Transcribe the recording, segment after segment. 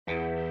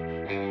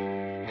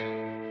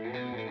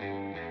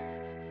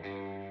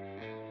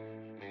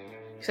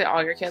You say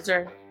all your kids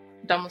are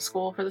done with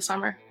school for the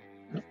summer?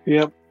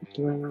 Yep.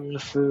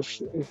 This is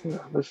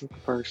the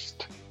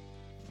first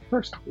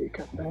week,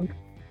 I think.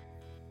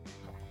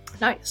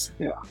 Nice.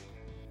 Yeah.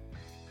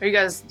 Do you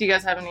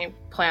guys have any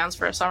plans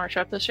for a summer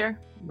trip this year?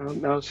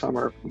 No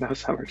summer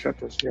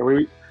trip this year.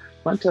 We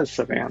went to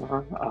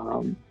Savannah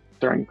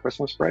during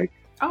Christmas break.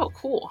 Oh,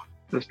 cool.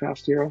 This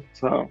past year,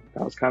 so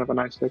that was kind of a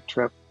nice big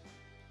trip.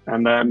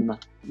 And then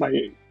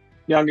my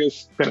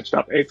youngest finished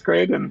up 8th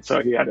grade, and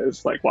so he had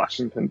his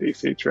Washington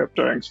D.C. trip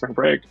during spring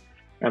break.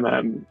 And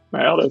then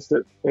my eldest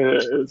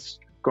is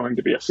going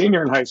to be a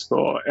senior in high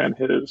school, and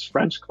his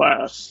French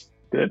class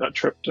did a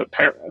trip to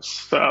Paris.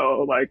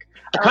 So I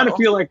kind of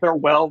feel like they're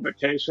well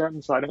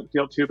vacationed, so I don't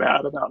feel too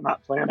bad about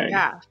not planning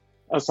a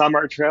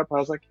summer trip. I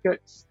was like,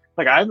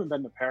 I haven't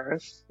been to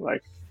Paris.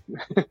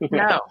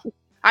 No,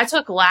 I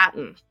took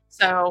Latin.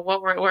 So where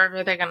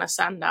were they going to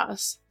send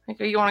us?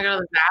 You want to go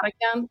to the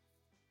Vatican?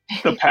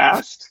 The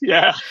past?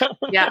 Yeah.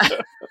 Yeah.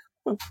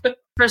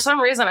 For some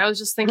reason, I was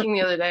just thinking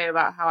the other day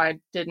about how I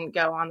didn't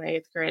go on the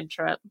 8th grade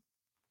trip.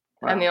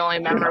 Wow. And the only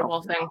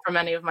memorable thing from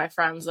any of my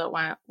friends that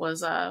went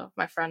was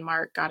my friend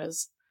Mark got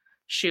his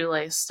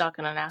shoelace stuck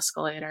in an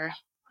escalator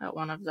at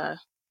one of the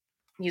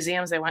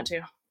museums they went to.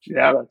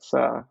 Yeah, that's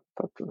a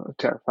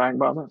terrifying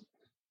moment.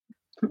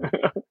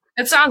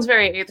 It sounds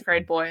very 8th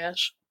grade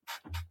boyish.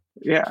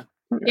 Yeah.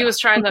 He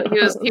was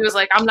he was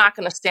like, I'm not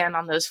going to stand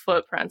on those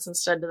footprints, and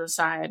stood to the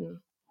side and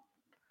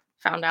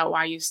found out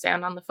why you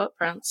stand on the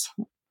footprints.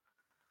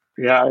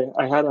 Yeah,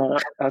 I had an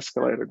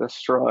escalator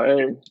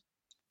destroy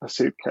a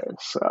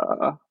suitcase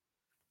a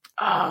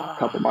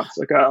couple months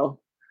ago,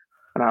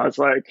 and I was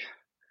like,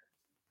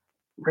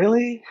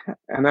 really?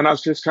 And then I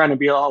was just trying to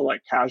be all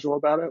casual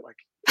about it,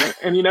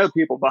 and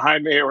people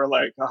behind me were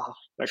like, oh,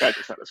 that guy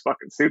just had his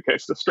fucking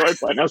suitcase destroyed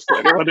by an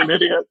escalator. What an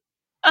idiot.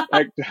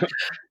 And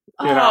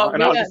I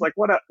was just like,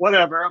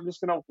 whatever, I'm just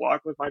gonna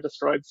walk with my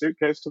destroyed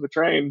suitcase to the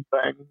train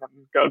thing and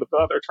go to the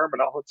other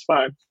terminal. It's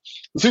fine.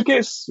 The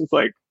suitcase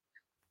was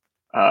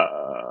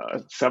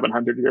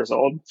 700 years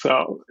old,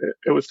 so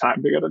it was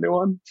time to get a new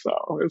one.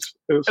 So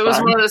it was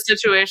one of those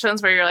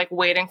situations where you're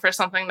waiting for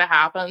something to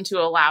happen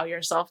to allow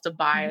yourself to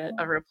buy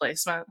a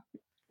replacement.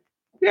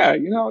 Yeah,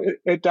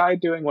 it died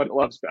doing what it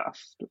loves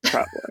best,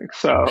 traveling.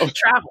 So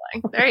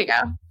traveling, there you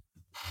go.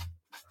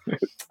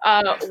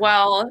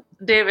 Well,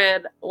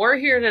 David, we're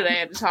here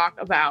today to talk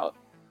about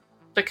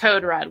the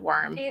Code Red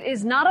worm. It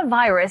is not a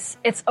virus,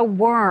 it's a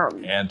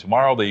worm. And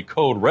tomorrow, the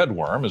Code Red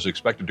worm is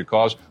expected to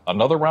cause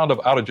another round of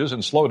outages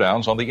and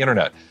slowdowns on the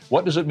internet.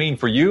 What does it mean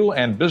for you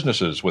and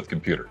businesses with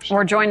computers?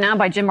 We're joined now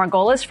by Jim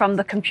Margolis from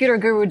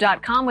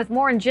thecomputerguru.com with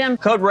more. And Jim,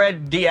 Code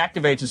Red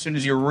deactivates as soon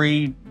as you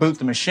reboot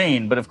the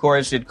machine, but of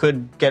course it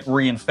could get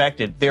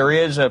reinfected. There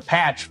is a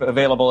patch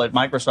available at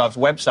Microsoft's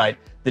website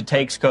that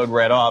takes Code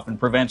Red off and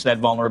prevents that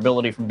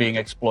vulnerability from being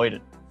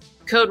exploited.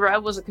 Code Red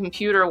was a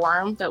computer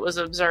worm that was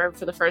observed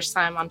for the first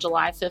time on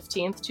July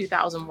 15th,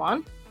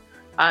 2001.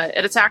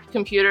 It attacked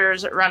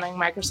computers running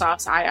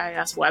Microsoft's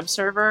IIS web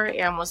server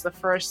and was the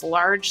first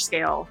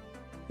large-scale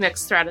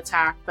mixed threat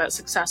attack that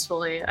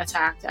successfully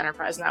attacked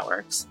enterprise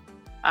networks.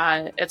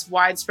 Its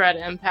widespread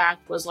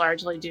impact was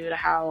largely due to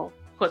how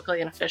quickly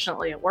and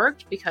efficiently it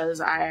worked, because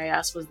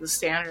IIS was the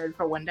standard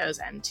for Windows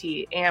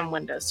NT and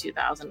Windows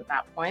 2000 at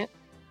that point.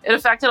 It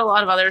affected a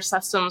lot of other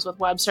systems with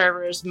web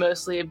servers,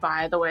 mostly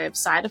by the way of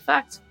side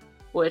effect,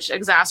 which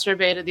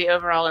exacerbated the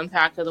overall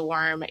impact of the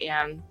worm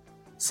and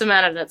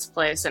cemented its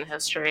place in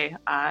history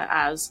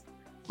as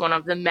one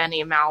of the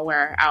many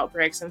malware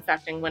outbreaks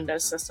infecting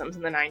Windows systems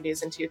in the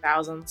 90s and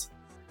 2000s.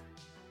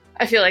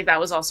 I feel like that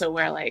was also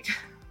where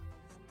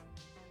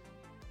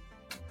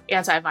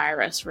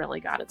antivirus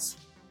really got its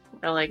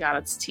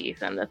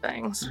teeth into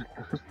things,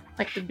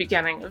 the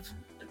beginning of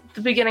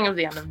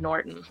the end of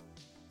Norton.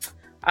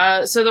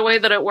 So the way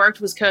that it worked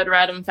was Code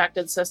Red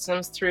infected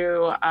systems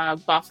through a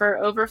buffer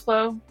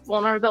overflow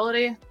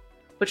vulnerability,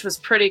 which was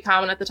pretty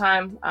common at the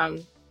time.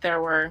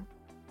 There were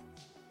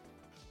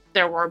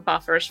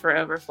buffers for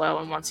overflow,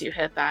 and once you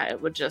hit that,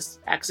 it would just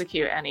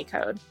execute any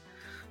code.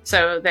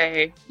 So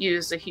they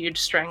used a huge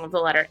string of the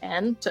letter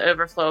N to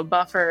overflow a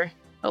buffer,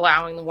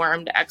 allowing the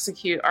worm to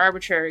execute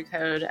arbitrary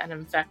code and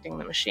infecting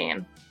the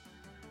machine.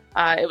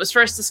 It was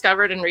first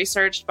discovered and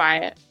researched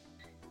by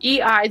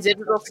EI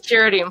digital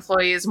security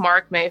employees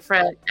Mark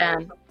Mayfret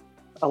and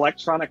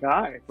Electronic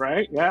Eye,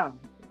 right? Yeah,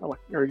 or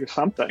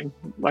something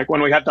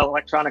when we had the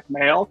electronic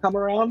mail come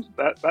around.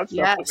 That's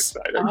yes.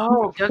 exciting.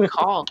 Oh, good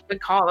call. Good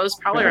call. That was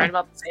probably right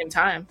about the same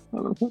time.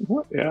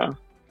 Yeah.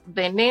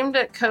 They named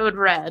it Code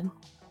Red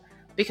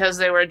because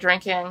they were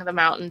drinking the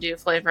Mountain Dew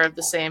flavor of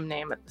the same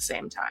name at the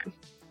same time.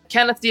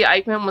 Kenneth D.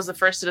 Eichmann was the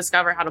first to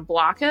discover how to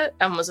block it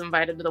and was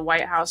invited to the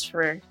White House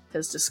for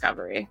his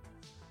discovery.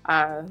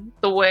 The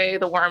way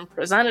the worm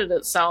presented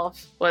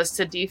itself was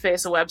to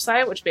deface a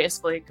website, which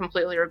basically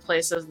completely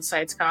replaces the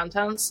site's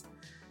contents.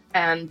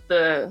 And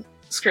the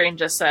screen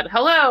just said,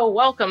 "Hello,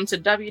 welcome to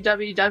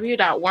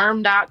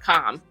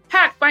www.worm.com.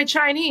 Hacked by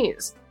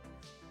Chinese."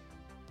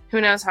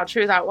 Who knows how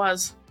true that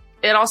was?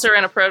 It also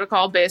ran a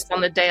protocol based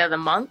on the day of the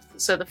month.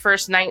 So the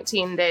first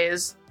 19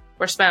 days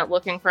were spent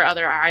looking for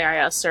other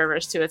IIS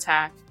servers to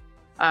attack.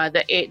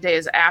 The 8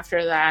 days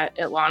after that,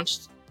 it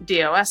launched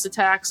DOS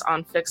attacks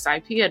on fixed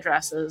IP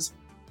addresses,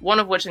 one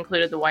of which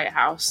included the White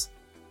House.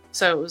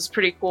 So it was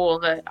pretty cool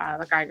that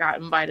the guy got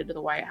invited to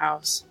the White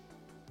House.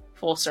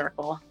 Full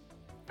circle.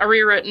 A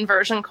rewritten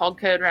version called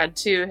Code Red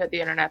 2 hit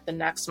the internet the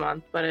next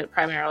month, but it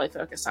primarily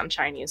focused on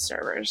Chinese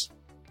servers.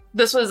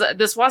 This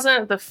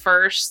wasn't the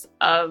first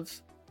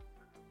of,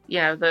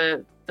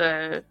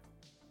 the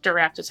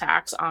direct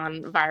attacks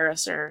on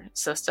virus or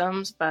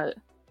systems, but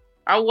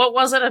what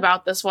was it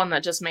about this one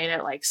that just made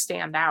it like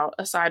stand out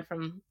aside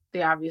from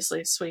the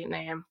obviously sweet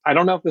name? I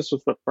don't know if this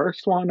was the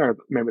first one or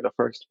maybe the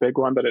first big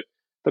one, but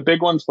the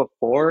big ones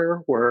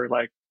before were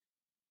like,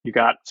 you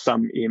got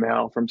some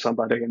email from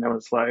somebody and it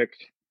was like,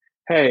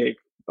 hey,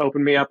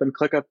 open me up and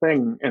click a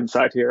thing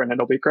inside here and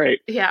it'll be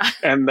great. Yeah.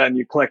 And then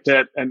you clicked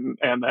it and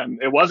then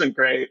it wasn't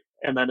great.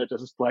 And then it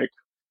just like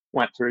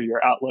went through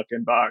your Outlook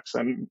inbox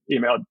and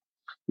emailed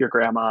your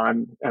grandma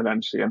and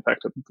then she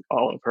infected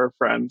all of her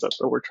friends at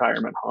the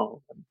retirement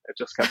home. And it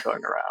just kept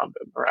going around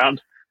and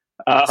around.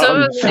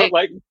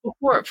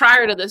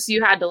 Prior to this,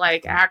 you had to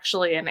like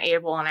actually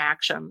enable an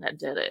action that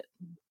did it.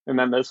 And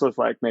then this was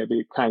like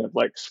maybe kind of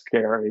like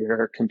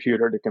scarier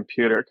computer to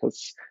computer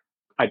because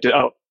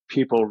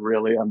people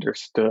really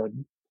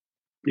understood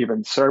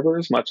even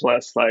servers, much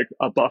less like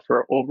a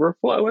buffer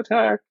overflow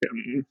attack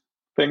and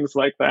things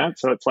like that.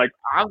 So it's like,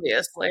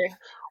 obviously,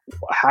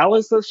 how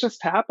is this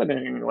just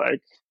happening?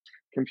 Like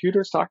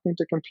computers talking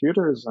to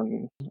computers.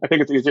 And I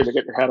think it's easier to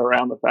get your head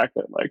around the fact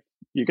that like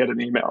you get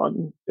an email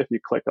and if you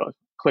click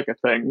a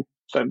thing,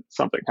 then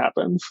something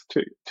happens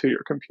to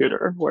your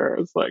computer.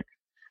 Whereas like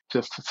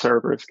just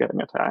servers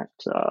getting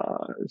attacked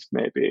is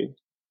maybe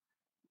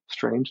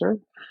stranger.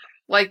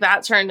 Like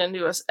that turned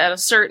into at a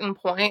certain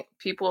point,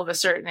 people of a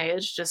certain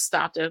age just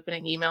stopped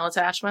opening email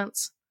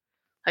attachments.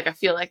 Like I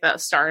feel like that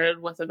started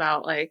with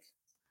about like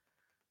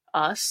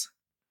us.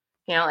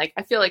 Like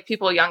I feel like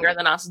people younger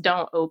than us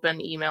don't open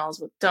email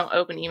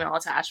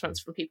attachments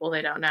from people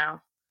they don't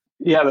know.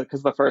 Yeah,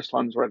 because the first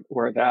ones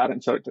were that,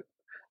 and so it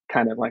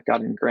kind of like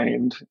got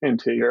ingrained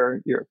into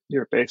your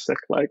basic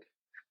like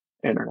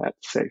internet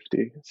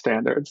safety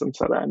standards. And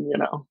so then,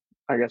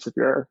 I guess if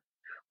you're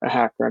a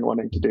hacker and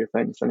wanting to do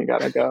things, then you got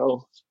to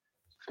go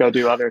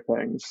do other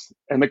things.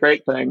 And the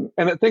great thing,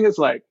 and the thing is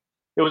like,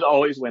 it was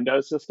always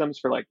Windows systems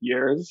for like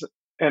years,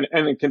 and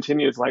it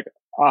continues like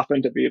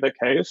often to be the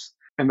case.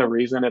 And the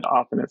reason it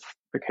often is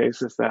the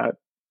case is that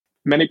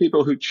many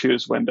people who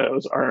choose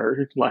Windows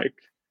are like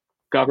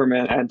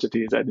government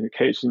entities,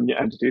 education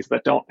entities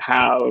that don't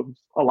have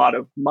a lot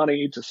of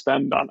money to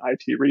spend on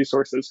IT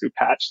resources who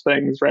patch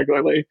things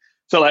regularly.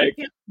 So like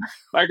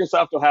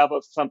Microsoft will have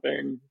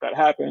something that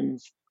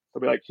happens.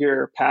 They'll be like,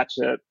 here, patch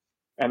it.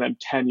 And then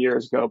 10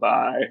 years go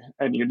by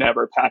and you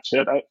never patch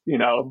it at,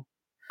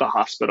 the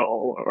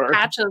hospital or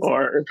patches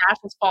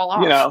fall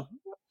off.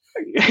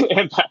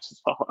 And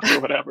patches fall off or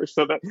whatever.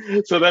 So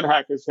then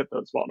hackers hit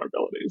those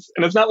vulnerabilities.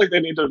 And it's not like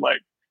they need to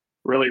like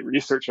really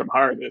research them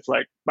hard. It's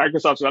like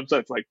Microsoft's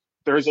website's like,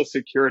 there's a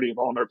security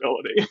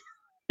vulnerability.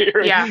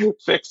 Here,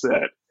 fix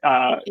it.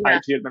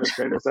 IT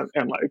administrators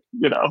and like,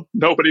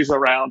 nobody's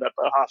around at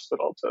the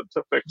hospital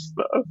to fix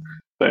the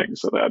thing.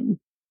 So then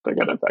they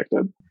get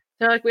infected.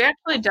 They're like, we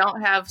actually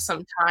don't have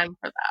some time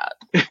for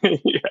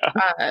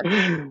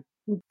that.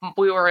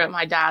 We were at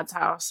my dad's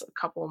house a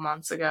couple of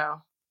months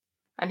ago,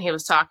 and he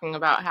was talking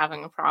about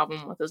having a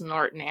problem with his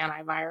Norton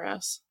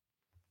antivirus.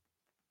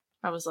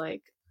 I was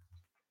like,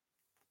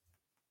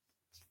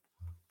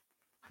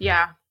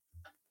 yeah,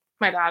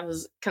 my dad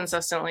has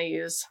consistently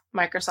used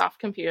Microsoft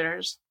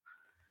computers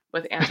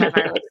with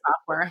antivirus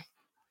software.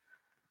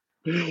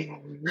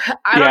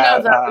 I don't know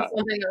if that was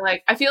something that,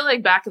 like, I feel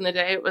like back in the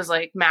day it was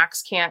like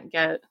Macs can't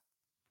get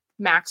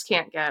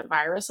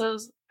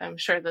viruses. I'm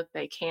sure that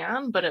they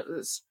can, but it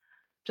was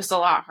just a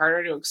lot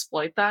harder to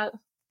exploit that.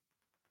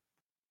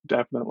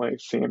 Definitely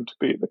seemed to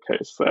be the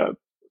case that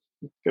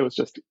it was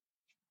just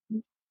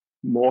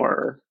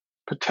more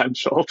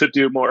potential to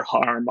do more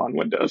harm on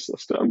Windows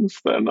systems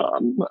than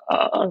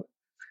on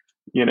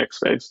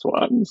Unix-based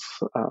ones.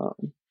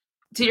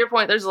 To your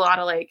point, there's a lot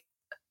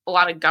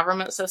of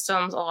government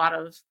systems, a lot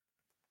of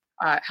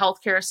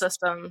healthcare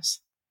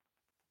systems,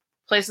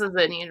 places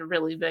that need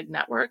really big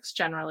networks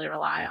generally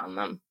rely on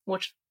them,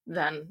 which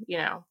then,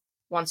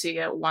 once you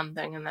get one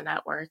thing in the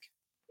network,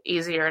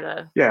 easier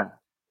to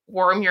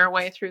worm your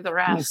way through the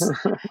rest.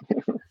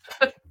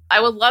 I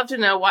would love to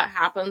know what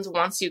happens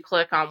once you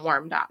click on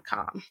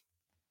worm.com.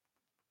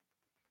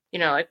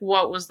 Like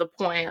what was the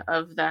point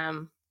of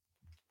them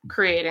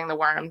creating the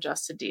worm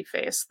just to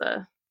deface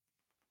the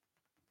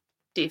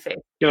deface?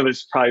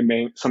 There's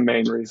probably some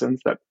main reasons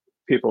that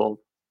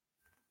people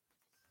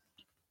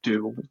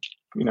do,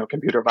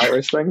 computer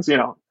virus things.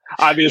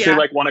 Obviously,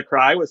 like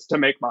WannaCry was to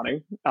make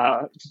money,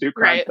 to do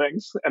crime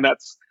things, and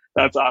that's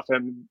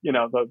often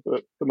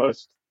the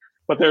most.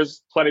 But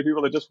there's plenty of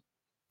people that just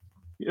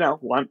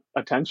want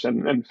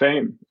attention and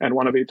fame and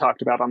want to be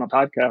talked about on a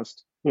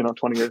podcast.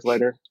 20 years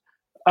later.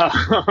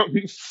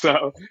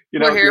 So,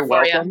 We're here you're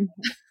for you.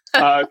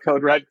 welcome,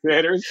 Code Red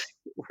creators.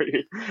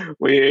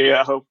 We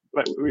hope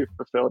that we've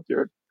fulfilled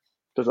your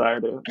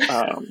desire to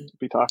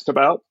be talked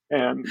about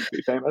and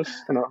be famous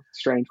in a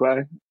strange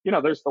way.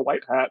 There's the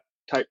white hat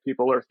type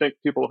people, or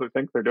people who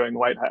think they're doing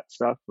white hat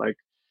stuff. Like,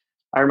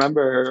 I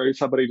remember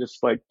somebody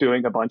just like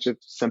doing a bunch of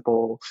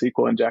simple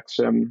SQL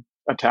injection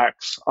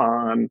attacks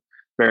on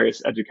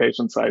various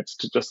education sites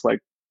to just like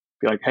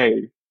be like,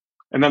 hey,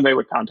 and then they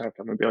would contact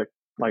them and be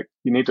like,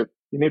 you need to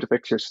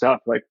fix your stuff.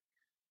 Like,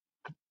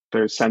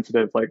 there's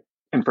sensitive like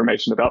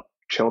information about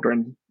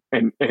children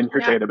in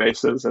your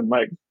databases, and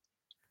like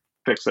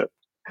fix it.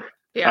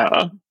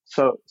 Yeah.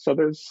 So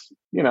there's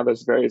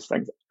various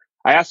things.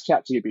 I asked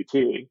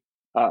ChatGPT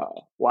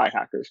why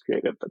hackers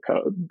created the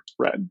Code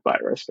Red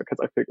virus, because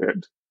I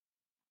figured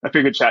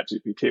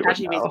ChatGPT would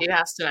know. ChatGPT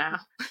has to know.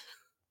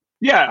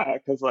 Yeah,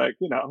 because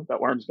that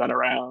worm's been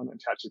around, and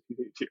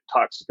ChatGPT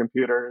talks to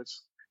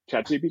computers.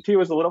 ChatGPT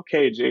was a little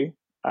cagey.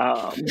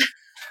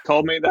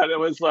 Told me that it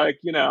was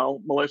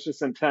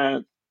malicious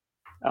intent,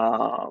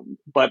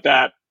 but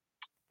that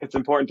it's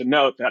important to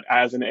note that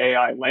as an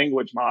AI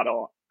language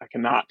model, I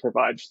cannot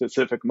provide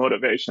specific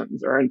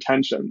motivations or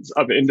intentions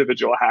of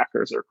individual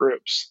hackers or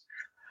groups.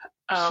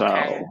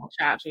 Okay, so,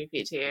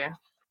 ChatGPT.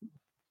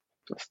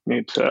 Just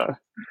need to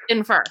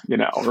infer.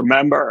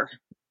 Remember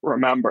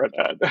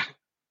that.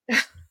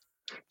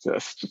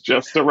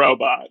 just a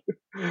robot.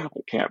 I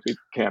can't be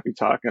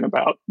talking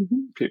about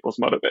people's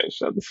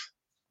motivations.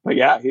 But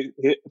yeah,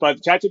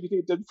 but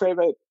ChatGPT did say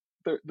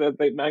that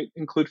they might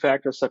include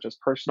factors such as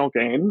personal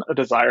gain, a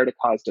desire to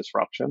cause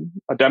disruption,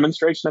 a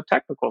demonstration of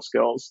technical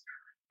skills,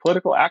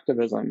 political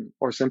activism,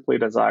 or simply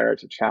desire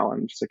to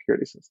challenge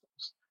security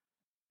systems.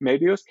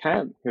 Maybe it was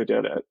Ken who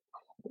did it,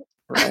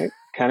 right?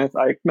 Kenneth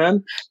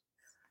Eichman.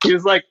 He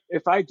was like,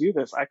 if I do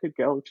this, I could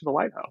go to the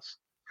White House.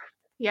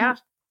 Yeah.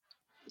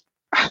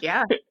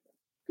 Yeah.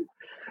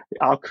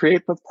 I'll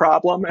create the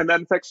problem and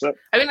then fix it.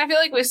 I mean, I feel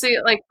like we see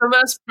it, like, the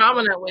most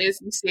prominent ways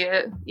you see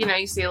it,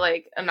 you see,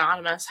 like,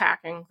 anonymous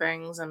hacking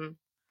things, and I'm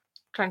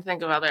trying to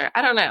think of other,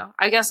 I don't know.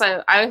 I guess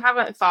I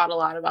haven't thought a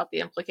lot about the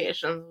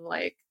implications of,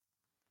 like,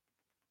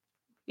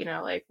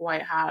 like,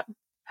 white hat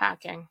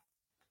hacking.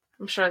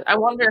 I'm sure, I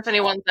wonder if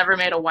anyone's ever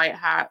made a white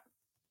hat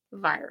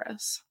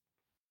virus.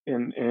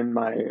 In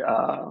my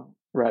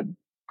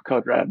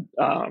Code Red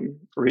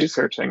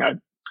researching, I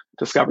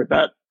discovered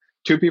that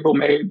 2 people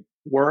made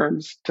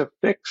worms to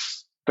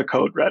fix the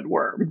Code Red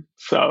worm.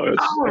 So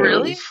it's,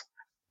 really?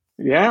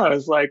 It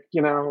was like,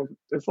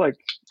 it's like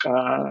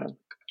our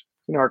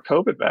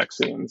COVID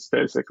vaccines,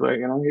 basically.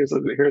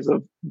 Here's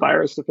a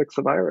virus to fix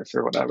a virus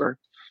or whatever.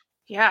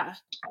 Yeah.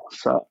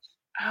 So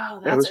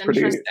that's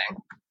interesting.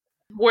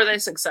 Were they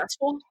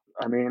successful?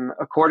 I mean,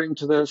 according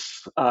to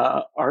this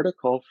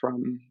article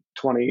from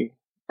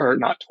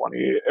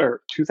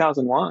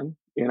 2001,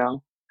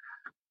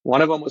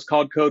 one of them was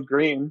called Code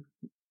Green,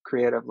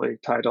 creatively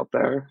titled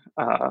there.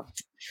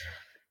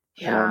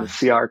 And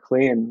CR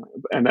Clean.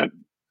 And then,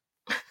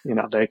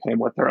 they came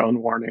with their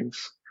own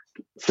warnings,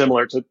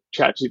 similar to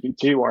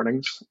ChatGPT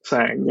warnings,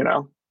 saying,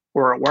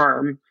 we're a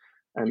worm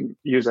and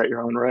use at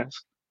your own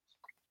risk.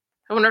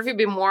 I wonder if you'd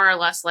be more or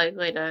less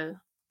likely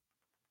to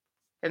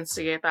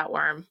instigate that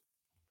worm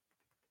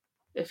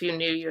if you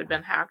knew you had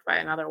been hacked by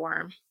another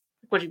worm.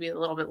 Would you be a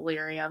little bit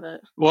leery of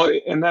it? Well,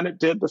 and then it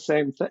did the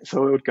same thing.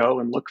 So it would go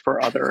and look for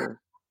it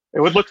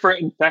would look for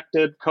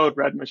infected Code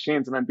Red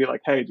machines and then be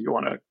like, hey, do you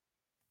want to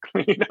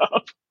clean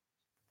up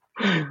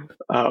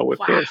with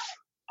this?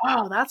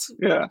 Oh, that's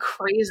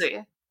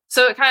crazy.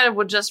 So it kind of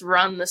would just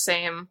run the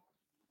same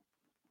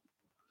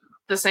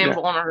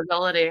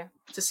vulnerability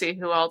to see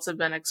who else had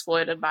been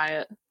exploited by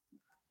it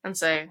and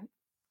say,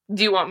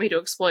 do you want me to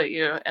exploit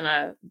you in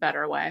a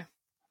better way?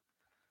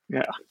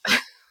 Yeah.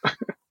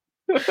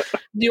 Do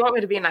you want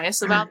me to be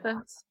nice about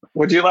this?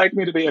 Would you like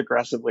me to be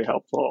aggressively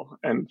helpful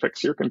and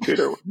fix your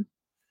computer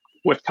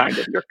with kind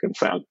of your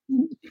consent?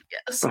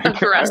 Yes,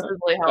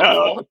 aggressively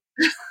helpful.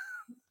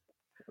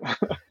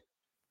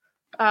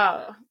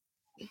 I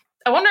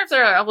wonder if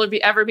there would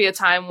ever be a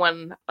time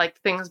when like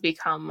things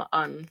become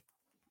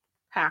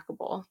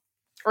unhackable,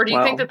 or do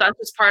you think that that's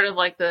just part of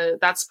like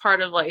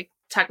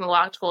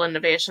technological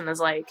innovation is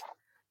like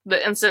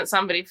the instant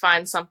somebody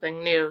finds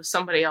something new,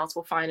 somebody else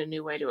will find a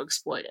new way to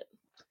exploit it?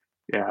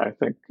 Yeah, I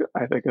think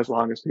as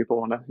long as people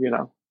want to,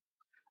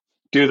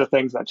 do the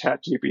things that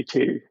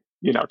ChatGPT,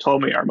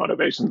 told me are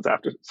motivations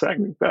after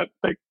saying that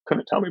they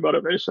couldn't tell me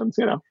motivations,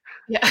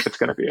 it's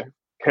going to be a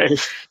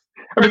case.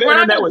 I mean, the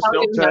internet was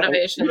built to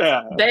motivations.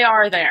 Yeah. They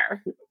are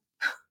there.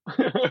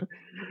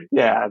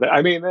 Yeah,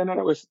 I mean, the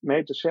internet was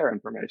made to share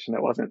information.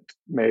 It wasn't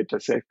made to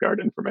safeguard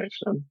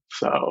information.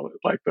 So,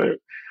 like, the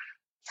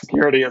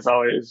security has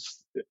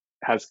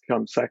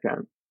come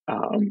second,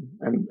 and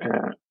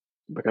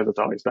because it's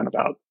always been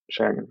about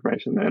sharing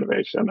information and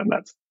innovation, and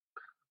that's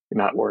you're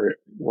not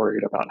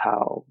worried about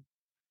how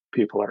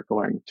people are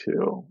going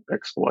to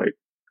exploit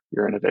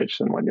your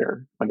innovation when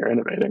you're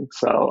innovating.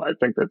 So I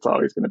think that's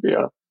always going to be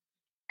a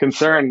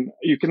concern.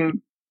 You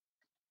can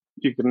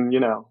you can,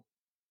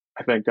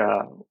 I think,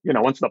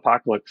 once the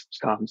apocalypse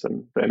comes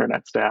and the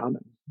internet's down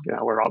and,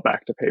 we're all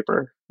back to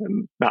paper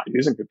and not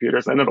using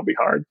computers, then it'll be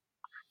hard.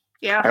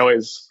 Yeah. I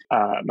always,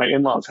 my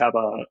in-laws have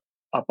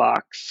a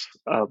box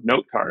of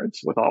note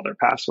cards with all their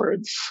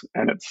passwords,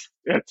 and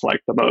it's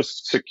like the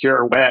most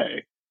secure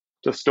way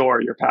to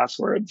store your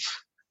passwords.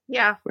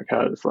 Yeah.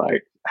 Because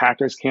like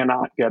hackers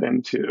cannot get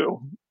into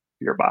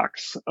your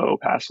box of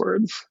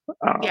passwords.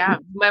 Yeah.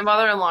 My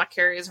mother-in-law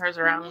carries hers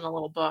around in a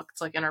little book. It's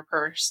like in her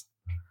purse.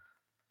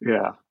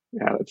 Yeah.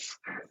 Yeah.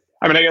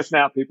 I guess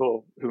now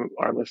people who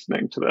are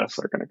listening to this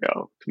are going to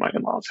go to my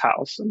in-laws'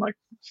 house and like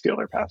steal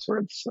their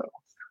passwords. So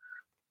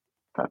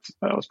that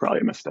was probably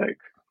a mistake.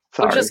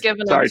 Sorry. We're just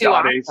giving Sorry, them two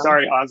Dottie. options.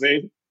 Sorry,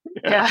 Ozzy.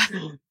 Yeah.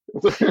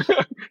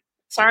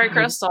 Sorry,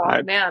 Crystal.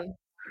 Man,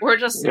 we're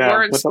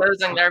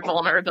exposing their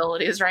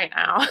vulnerabilities right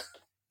now.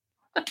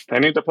 They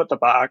need to put the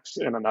box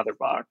in another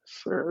box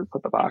or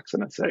put the box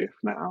in a safe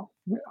now.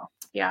 Yeah.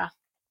 Yeah.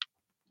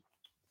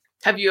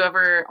 Have you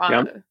ever,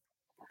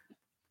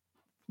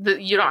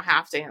 you don't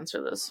have to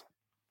answer this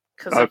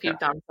because if you've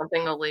done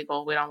something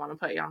illegal, we don't want to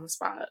put you on the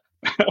spot.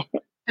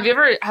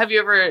 Have you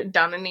ever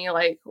done any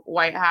like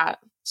white hat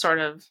sort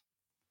of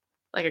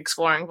like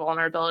exploring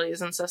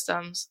vulnerabilities in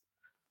systems?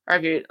 Or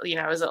have you,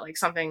 is it like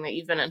something that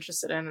you've been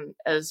interested in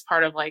as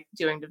part of like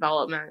doing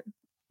development,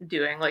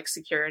 doing like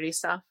security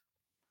stuff?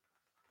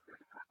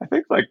 I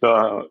think like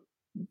the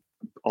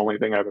only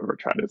thing I've ever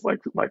tried is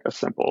like a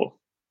simple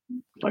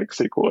like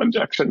SQL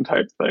injection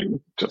type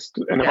thing.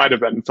 It might have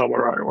been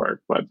somewhere I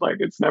work, but like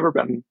it's never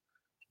been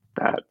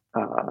that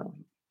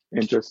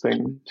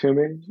interesting to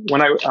me.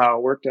 When I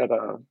worked at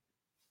a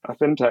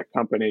fintech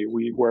company,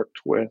 we worked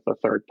with a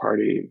third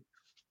party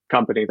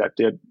company that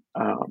did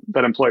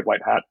that employed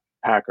white hat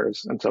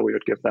hackers, and so we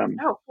would give them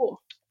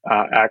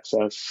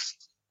access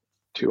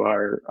to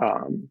our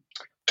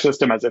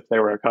system as if they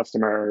were a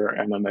customer,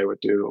 and then they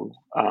would do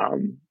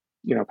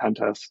pen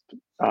test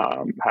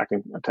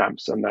hacking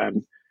attempts, and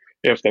then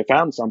if they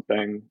found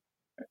something,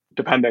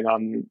 depending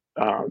on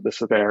the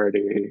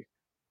severity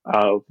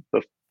of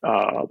the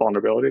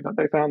vulnerability that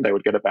they found, they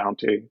would get a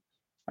bounty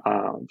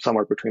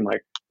somewhere between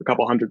like a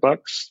couple $100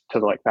 to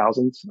like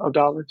thousands of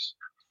dollars.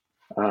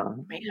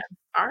 Man,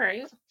 all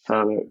right.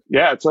 So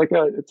yeah, it's like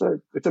it's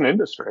an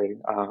industry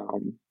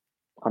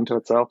unto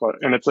itself,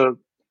 and it's a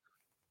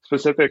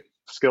specific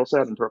skill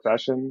set and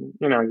profession.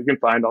 You can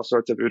find all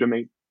sorts of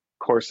Udemy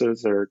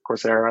courses or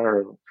Coursera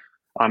or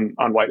on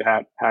white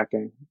hat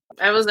hacking.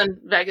 I was in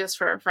Vegas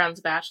for a friend's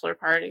bachelor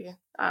party,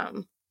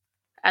 and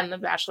the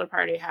bachelor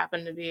party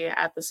happened to be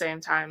at the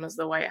same time as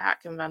the white hat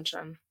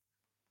convention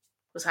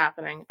was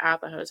happening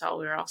at the hotel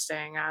we were all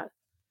staying at.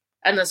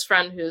 And this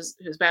friend whose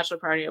bachelor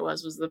party it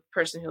was the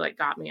person who like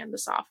got me into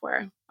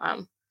software.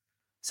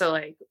 So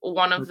like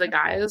one of the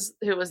guys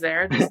who was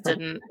there just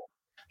didn't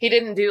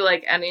do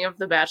like any of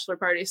the bachelor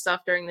party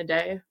stuff during the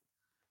day.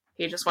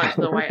 He just went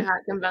to the white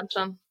hat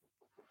convention.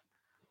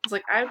 I was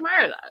like, I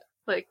admire that.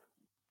 Like,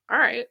 all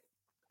right.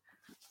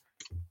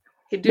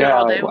 He'd do it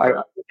all day with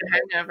a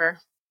hangover.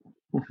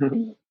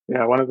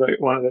 Yeah, one of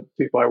the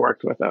people I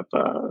worked with at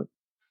the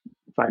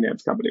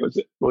finance company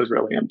was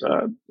really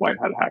into white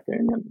hat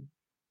hacking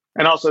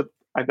and also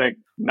I think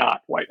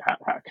not white hat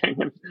hacking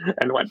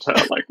and went to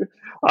like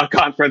a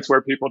conference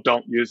where people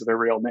don't use their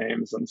real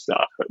names and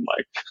stuff and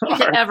like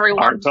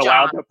aren't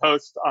allowed to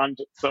post on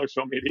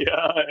social media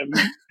and.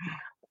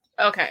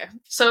 Okay,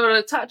 so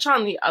to touch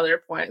on the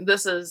other point,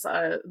 this is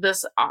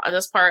this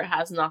part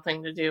has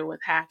nothing to do with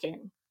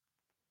hacking.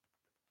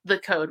 The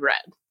code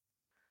red.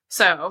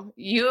 So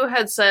you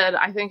had said,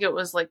 I think you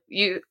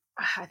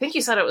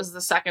said it was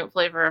the second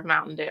flavor of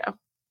Mountain Dew,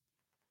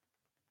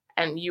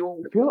 and you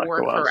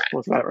were correct.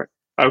 Was that right?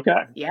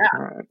 Okay. Yeah.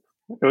 All right.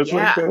 It was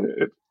like I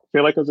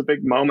feel like it was a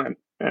big moment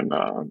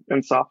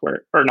in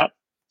software or not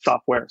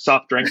software,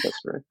 soft drink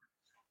history.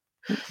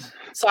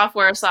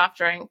 Software, soft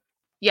drink.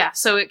 Yeah,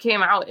 so it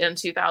came out in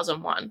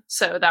 2001.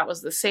 So that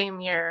was the same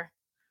year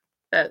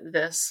that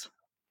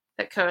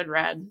Code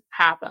Red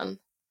happened.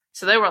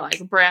 So they were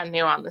like brand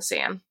new on the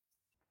scene.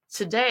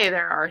 Today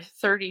there are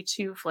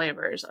 32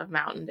 flavors of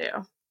Mountain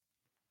Dew.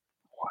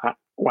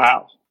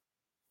 Wow.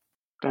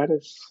 That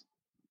is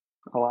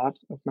a lot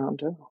of Mountain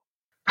Dew.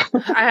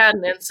 I had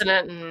an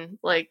incident in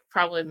like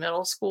probably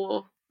middle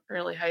school,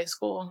 early high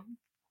school.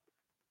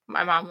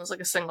 My mom was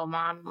like a single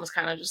mom and was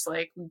kind of just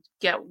like,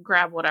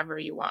 grab whatever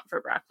you want for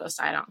breakfast.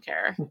 I don't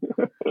care.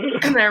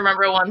 And I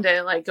remember one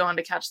day like going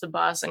to catch the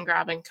bus and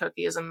grabbing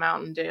cookies and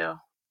Mountain Dew.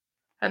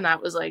 And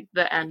that was like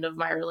the end of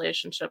my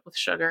relationship with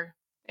sugar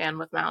and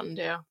with Mountain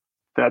Dew.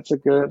 That's a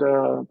good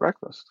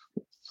breakfast.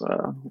 It's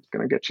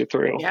going to get you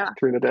through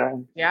the day.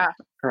 Yeah.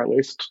 Or at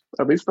least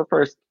the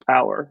first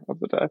hour of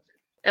the day.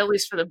 At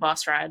least for the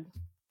bus ride.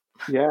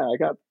 Yeah, I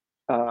got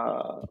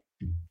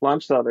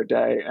lunch the other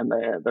day, and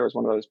there was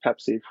one of those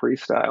Pepsi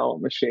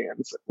Freestyle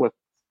machines with,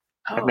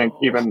 I think,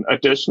 even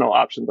additional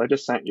options. I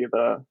just sent you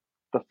the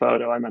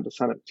photo. I meant to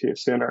send it to you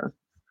sooner.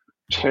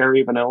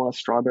 Cherry, vanilla,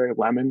 strawberry,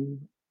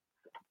 lemon,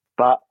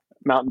 but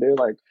Mountain Dew.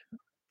 Like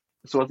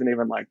this wasn't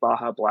even like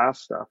Baja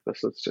Blast stuff. This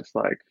was just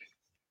like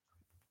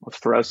let's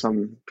throw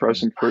some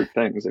fruit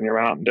things in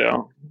your Mountain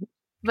Dew.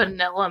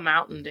 Vanilla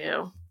Mountain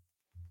Dew.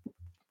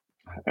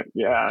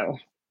 Yeah,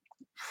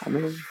 I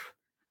mean,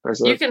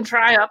 You can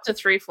try up to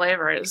 3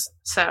 flavors.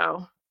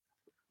 So,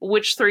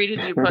 which 3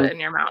 did you put in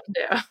your Mountain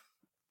Dew?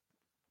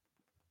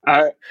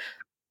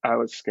 I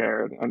was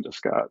scared and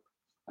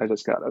I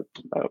just got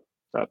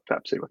a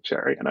Pepsi with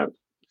cherry in it.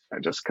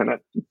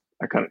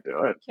 I couldn't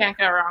do it. Can't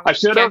go wrong. I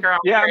should have.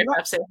 Yeah,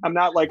 Pepsi. I'm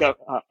not like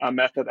a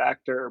method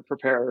actor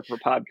preparer for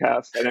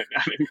podcasts. I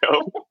didn't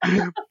go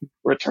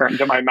return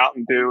to my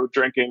Mountain Dew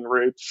drinking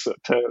roots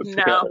to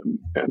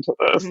get into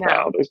this.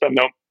 No, there's been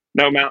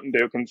no Mountain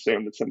Dew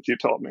consumed since you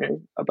told me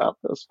about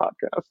this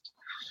podcast.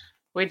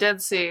 We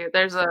did see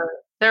there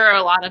are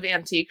a lot of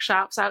antique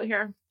shops out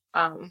here.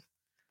 And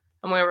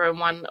we were in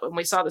one and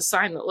we saw the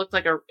sign that looked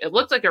like a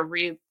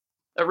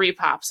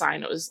Repop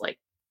sign. It was like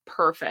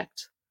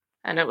perfect.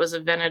 And it was a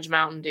vintage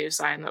Mountain Dew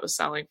sign that was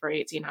selling for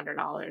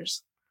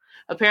 $1,800.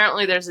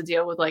 Apparently there's a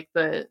deal with like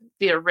the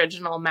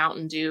original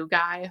Mountain Dew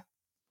guy.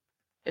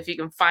 If you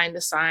can find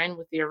a sign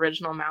with the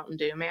original Mountain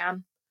Dew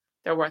man,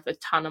 they're worth a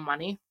ton of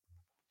money.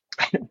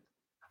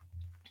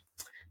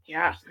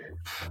 Yeah.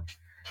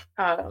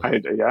 I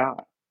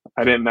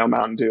didn't know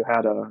Mountain Dew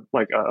had an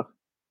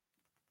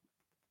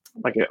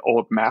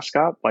old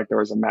mascot. Like there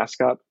was a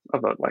mascot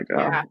of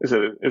is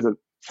it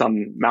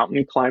some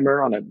mountain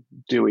climber on a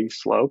dewy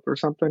slope or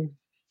something?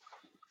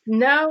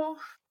 No,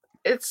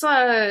 it's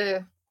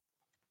a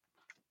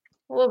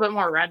little bit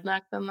more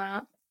redneck than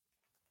that.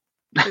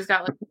 He's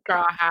got like a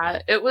straw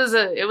hat. It was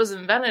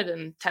invented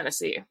in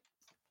Tennessee.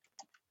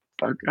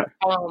 Okay.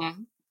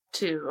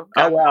 To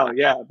oh wow,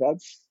 yeah,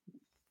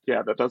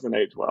 that doesn't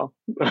age well.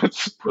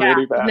 That's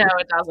pretty bad. No,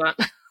 it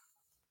doesn't.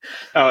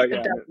 Oh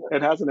yeah,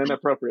 it has an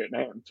inappropriate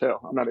name too.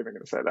 I'm not even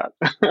going to say that.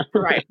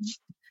 Right.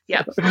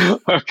 Yep.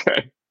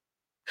 Okay.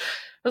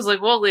 I was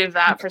like, we'll leave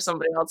that for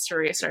somebody else to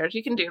research.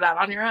 You can do that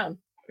on your own.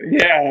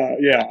 Yeah.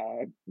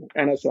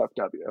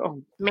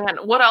 NSFW. Man,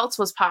 what else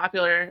was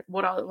popular?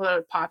 What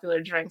other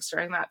popular drinks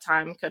during that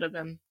time could have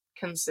been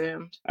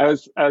consumed? I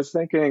was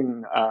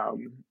thinking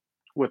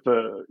with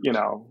the,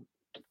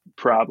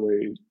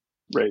 probably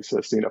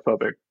racist,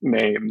 xenophobic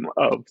name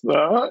of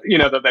the,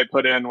 that they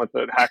put in with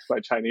the hacked by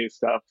Chinese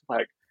stuff.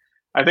 Like,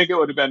 I think it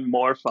would have been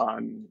more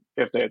fun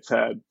if they had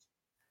said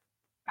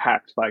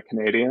hacked by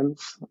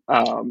Canadians,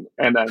 and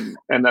then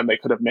they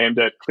could have named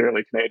it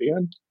Clearly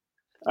Canadian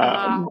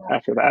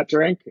after that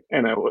drink,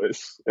 and it would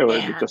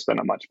have just been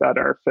a much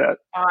better fit.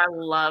 Oh, I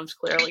loved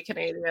Clearly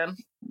Canadian.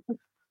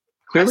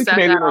 Clearly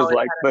Canadian was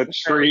like the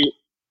treat.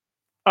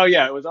 Oh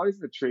yeah, it was always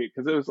the treat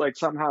because it was like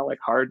somehow like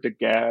hard to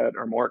get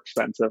or more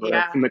expensive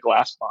in the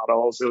glass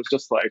bottles. It was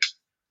just like,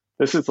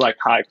 this is like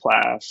high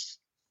class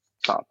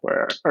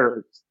software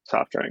or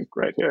soft drink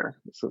right here.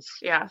 This is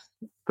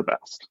the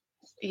best.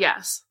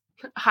 Yes.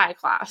 High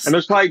class. And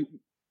there's probably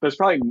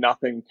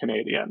nothing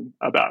Canadian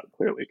about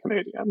Clearly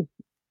Canadian.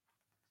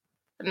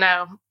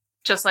 No,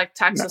 just like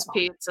Texas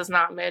Pete's is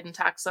not made in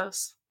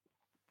Texas.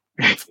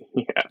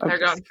 They're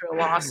going through a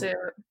lawsuit.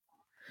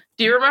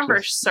 Do you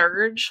remember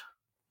Surge?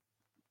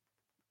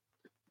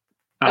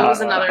 It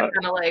was another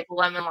kind of like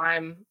lemon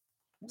lime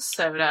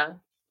soda,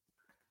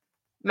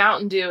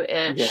 Mountain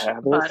Dew-ish,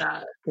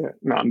 but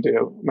Mountain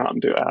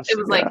Dew-esque. It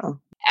was like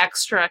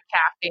extra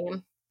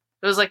caffeine.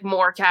 It was like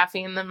more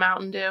caffeine than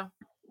Mountain Dew.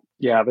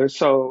 Yeah,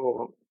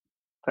 the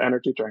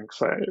energy drinks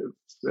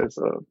is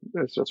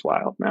just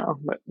wild now.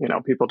 But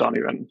people don't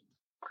even.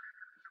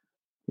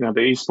 The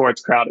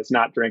esports crowd is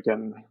not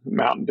drinking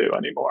Mountain Dew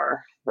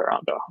anymore. They're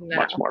onto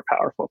much more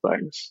powerful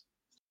things.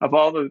 Of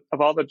all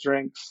the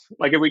drinks,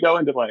 like if we go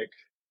into like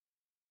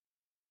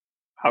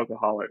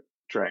alcoholic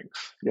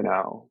drinks,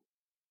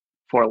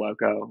 Four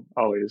Loko,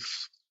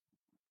 always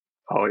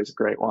a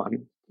great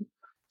one.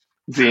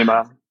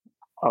 Zima,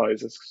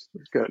 always is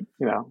good,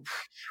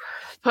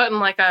 Putting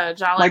like a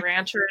Jolly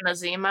Rancher in a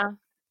Zima.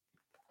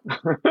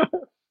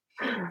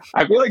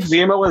 I feel like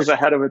Zima was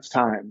ahead of its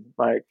time.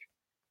 Like,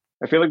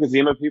 I feel like the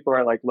Zima people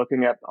are like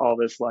looking at all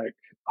this like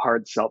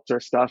hard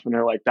seltzer stuff and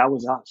they're like, that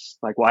was us.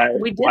 Like, why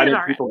did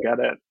people get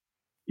it?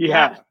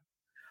 Yeah.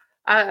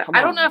 I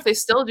don't know if they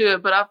still do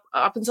it, but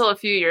up until a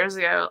few years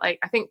ago, like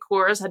I think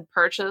Coors had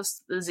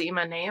purchased the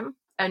Zima name,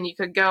 and you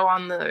could go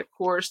on the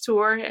Coors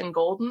tour in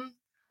Golden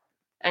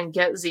and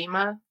get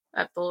Zima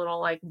at the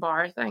little like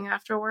bar thing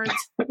afterwards.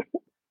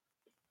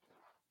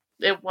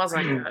 It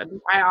wasn't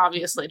good. I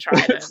obviously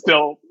tried it.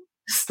 Still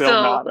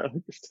not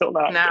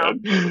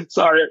good.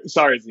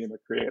 Sorry, Zima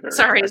creator.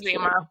 Sorry,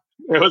 Zima.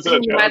 It was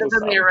you might have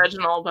been the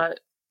original, but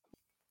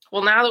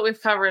now that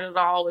we've covered it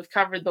all, we've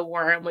covered the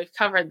worm, we've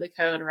covered the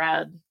Code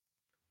Red.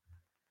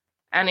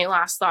 Any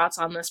last thoughts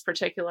on this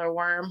particular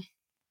worm?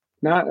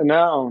 Not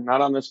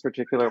on this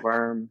particular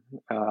worm,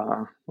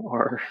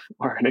 or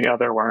any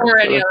other worm. Or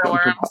any other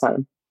worms.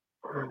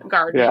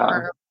 Garden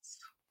worms.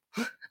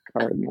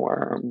 Garden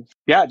worms.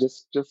 Yeah,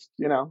 just if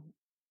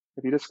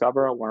you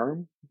discover a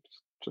worm,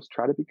 just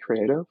try to be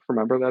creative.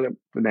 Remember that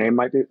the name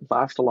might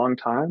last a long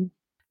time.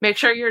 Make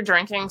sure you're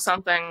drinking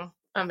something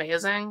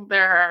amazing.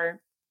 There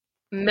are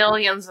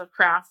millions of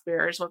craft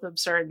beers with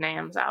absurd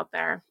names out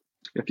there.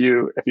 If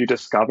you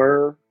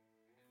discover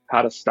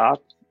how to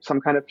stop some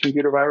kind of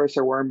computer virus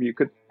or worm, you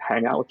could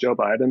hang out with Joe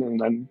Biden and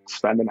then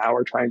spend an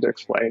hour trying to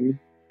explain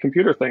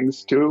computer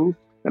things to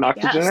an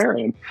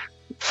octogenarian. Yes.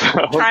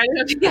 So.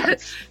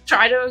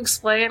 Try to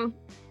explain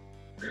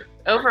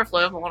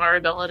overflow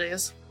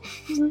vulnerabilities.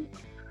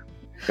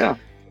 Yeah.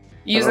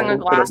 Using a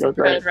glass of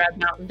Code Red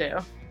Mountain Dew.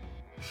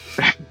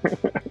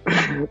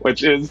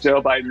 Which is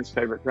Joe Biden's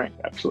favorite drink,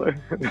 actually.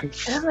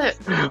 Is it?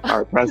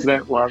 Our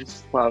president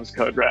loves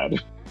Code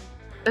Red.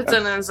 It's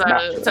in his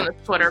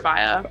Twitter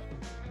bio.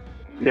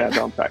 Yeah,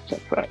 don't fact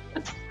check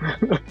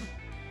that.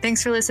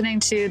 Thanks for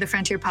listening to the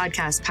Frontier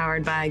Podcast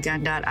powered by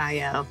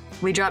Gun.io.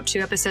 We drop 2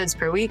 episodes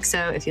per week,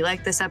 so if you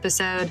like this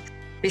episode,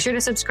 be sure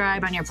to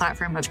subscribe on your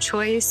platform of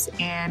choice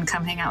and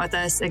come hang out with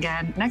us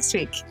again next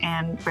week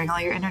and bring all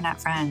your internet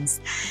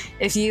friends.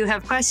 If you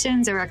have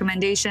questions or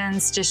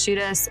recommendations, just shoot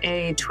us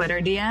a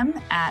Twitter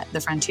DM at The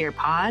Frontier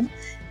Pod,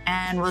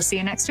 and we'll see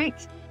you next week.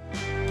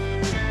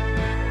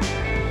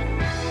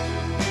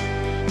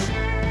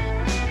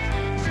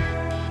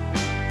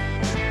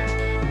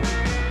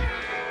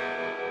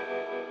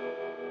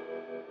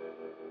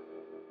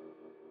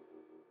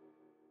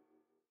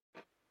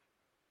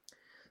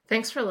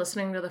 Thanks for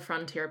listening to the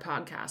Frontier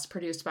Podcast,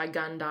 produced by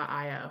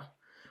Gun.io.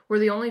 We're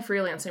the only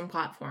freelancing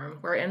platform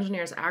where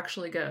engineers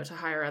actually go to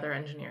hire other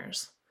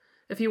engineers.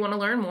 If you want to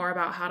learn more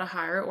about how to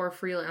hire or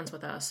freelance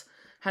with us,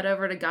 head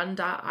over to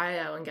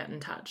Gun.io and get in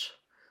touch.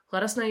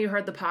 Let us know you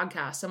heard the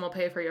podcast, and we'll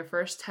pay for your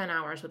first 10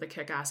 hours with a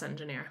kick-ass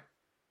engineer.